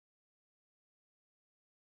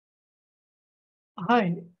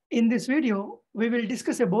Hi, in this video, we will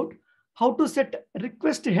discuss about how to set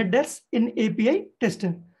request headers in API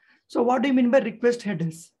tester. So what do you mean by request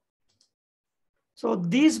headers? So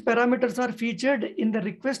these parameters are featured in the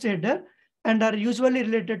request header and are usually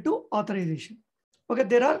related to authorization. Okay,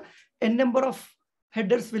 there are a number of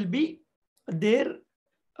headers will be there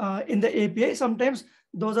in the API. Sometimes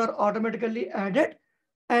those are automatically added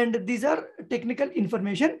and these are technical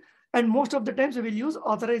information. And most of the times we will use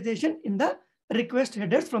authorization in the request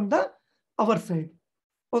headers from the our side.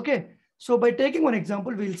 Okay, so by taking one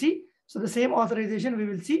example, we'll see. So the same authorization we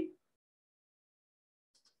will see.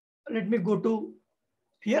 Let me go to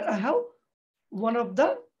here. I have one of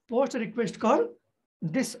the post request called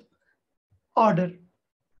this order.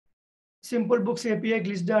 Simple books API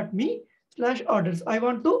glitch.me/orders. I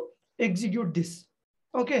want to execute this.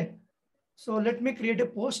 Okay, so let me create a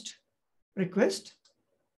post request.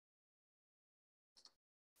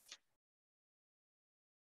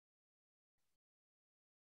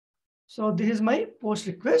 So this is my post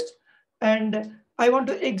request and I want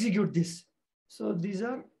to execute this. So these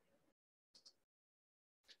are,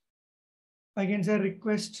 I can say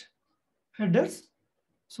request headers.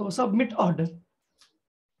 So submit order.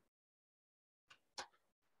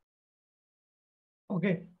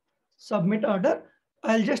 Okay, submit order.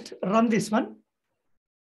 I'll just run this one.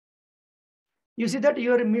 You see that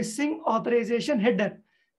you are missing authorization header.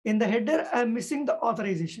 In the header, I'm missing the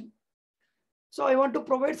authorization. So I want to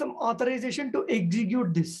provide some authorization to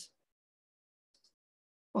execute this.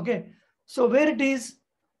 Okay, so where it is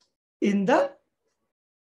in the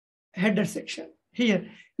header section here,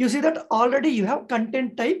 you see that already you have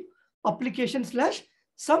content type application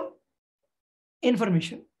 / some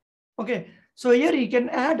information. Okay, so here you can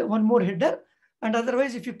add one more header, and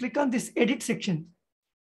otherwise if you click on this edit section,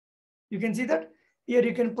 you can see that here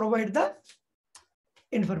you can provide the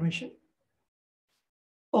information.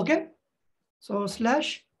 Okay, so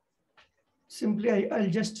 / simply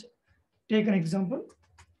I'll just take an example,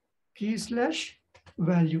 key /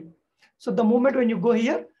 value. So the moment when you go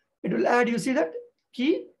here, it will add, you see that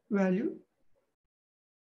key value.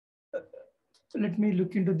 Let me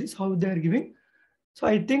look into this, how they are giving. So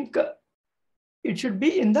I think it should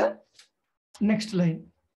be in the next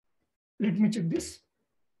line. Let me check this.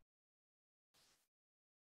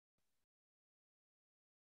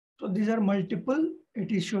 So these are multiple,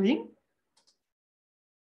 it is showing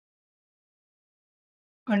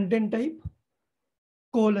content type :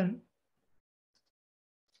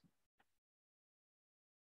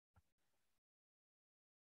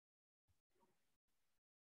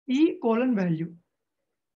 key : value.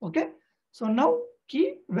 Okay, so now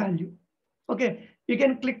key value. Okay, you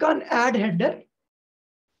can click on add header.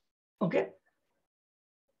 Okay,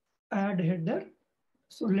 add header.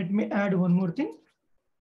 So let me add one more thing.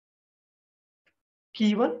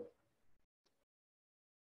 Key 1,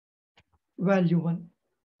 value 1.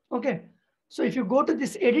 Okay, so if you go to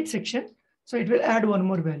this edit section, so it will add one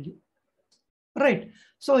more value. Right.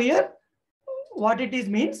 So here, what it is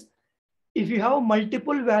means, if you have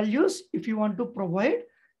multiple values, if you want to provide,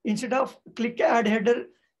 instead of click add header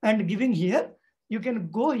and giving here, you can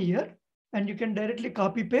go here and you can directly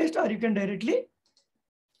copy paste, or you can directly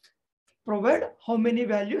provide how many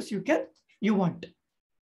values you want.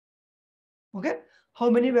 Okay, how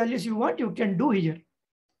many values you want, you can do here.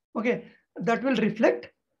 Okay, that will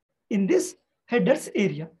reflect in this headers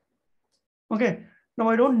area. Okay, now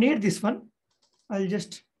I don't need this one. I'll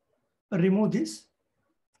just remove this.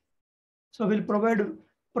 So we'll provide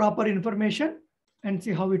proper information and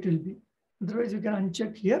see how it will be. Otherwise, you can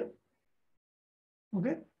uncheck here.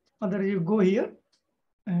 Okay, otherwise you go here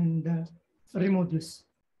and remove this.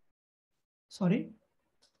 Sorry.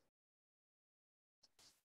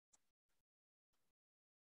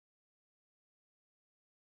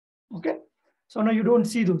 Okay, so now you don't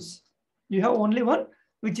see those. You have only one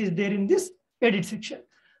which is there in this edit section.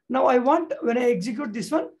 Now I want, when I execute this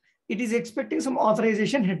one, it is expecting some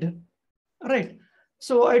authorization header. Right.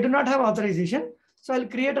 So I do not have authorization. So I'll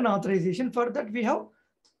create an authorization. For that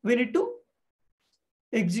we need to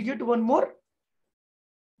execute one more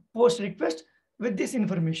post request with this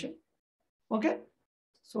information. Okay.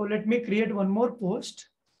 So let me create one more post.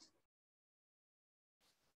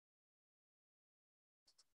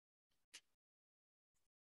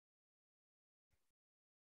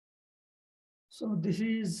 So this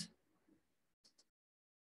is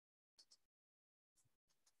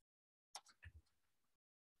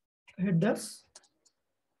headers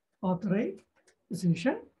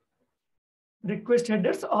authorization, request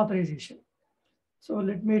headers authorization. So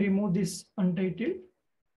let me remove this untitled.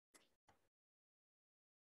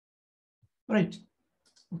 Right.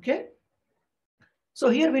 Okay. So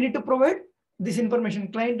here we need to provide this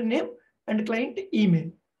information, client name and client email.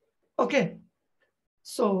 Okay.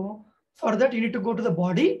 So for that, you need to go to the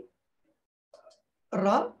body,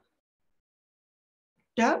 raw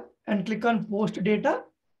tab and click on post data.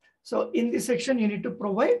 So in this section, you need to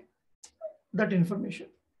provide that information.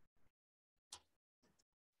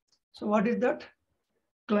 So what is that?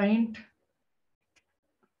 Client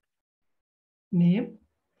name,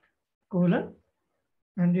 colon,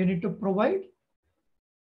 and you need to provide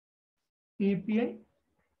API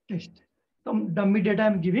test. Some dummy data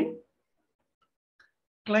I'm giving.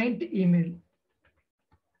 Client email.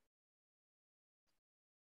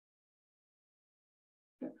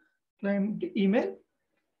 Client email,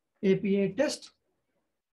 API test,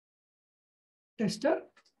 tester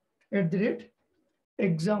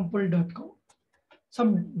 @example.com.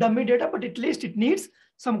 Some dummy data, but at least it needs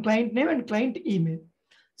some client name and client email.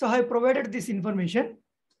 So I provided this information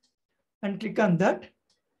and click on that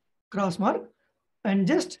cross mark and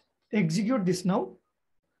just execute this now.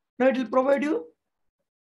 Now it will provide you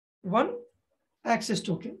one access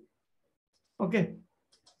token. Okay.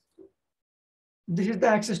 This is the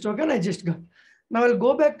access token I just got. Now I'll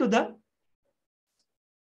go back to the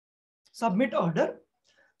submit order.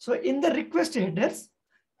 So in the request headers,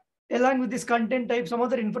 along with this content type, some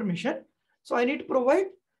other information. So I need to provide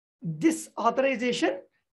this authorization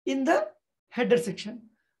in the header section.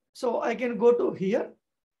 So I can go to here.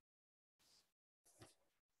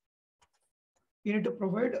 You need to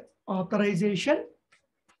provide authorization,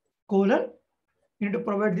 colon. You need to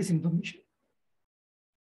provide this information.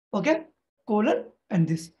 Okay, colon and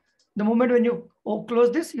this. The moment when you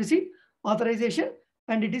close this, you see authorization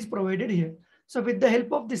and it is provided here. So with the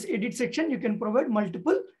help of this edit section, you can provide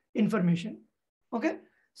multiple information. Okay,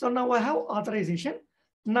 so now I have authorization.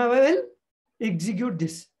 Now I will execute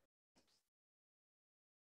this.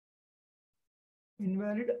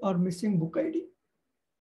 Invalid or missing book ID.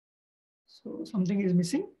 So something is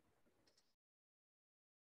missing.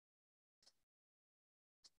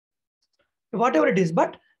 Whatever it is,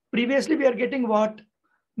 but previously we are getting what?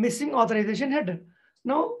 Missing authorization header.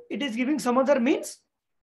 Now it is giving some other means.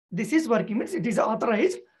 This is working, means it is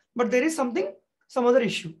authorized, but there is something, some other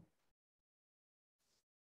issue.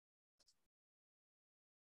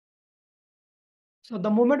 So the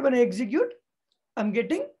moment when I execute, I'm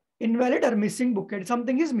getting invalid or missing book ID.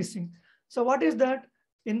 Something is missing. So what is that?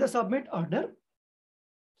 In the submit order,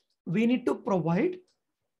 we need to provide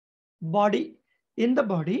body. In the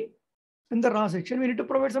body, in the raw section, we need to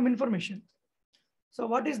provide some information. So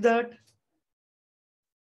what is that?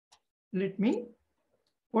 Let me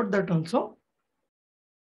put that also.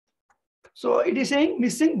 So it is saying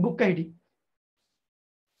missing book ID.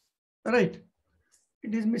 Right.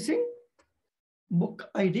 It is missing book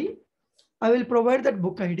ID. I will provide that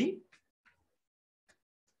book ID.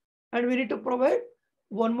 And we need to provide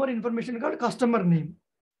one more information called customer name.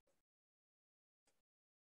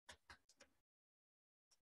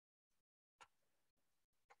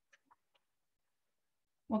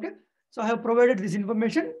 Okay. So I have provided this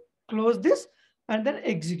information, close this, and then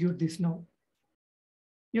execute this now.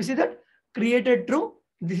 You see that? Created true.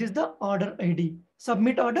 This is the order ID.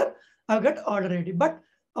 Submit order. I've got order ID. But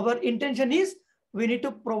our intention is we need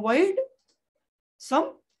to provide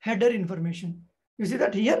some header information. You see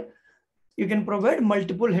that here? You can provide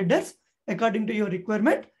multiple headers according to your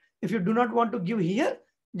requirement. If you do not want to give here,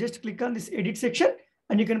 just click on this edit section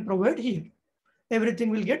and you can provide here. Everything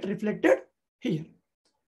will get reflected here.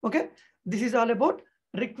 Okay. This is all about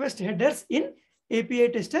request headers in API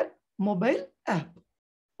Tester mobile app.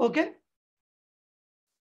 Okay.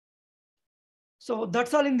 So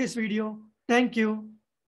that's all in this video. Thank you.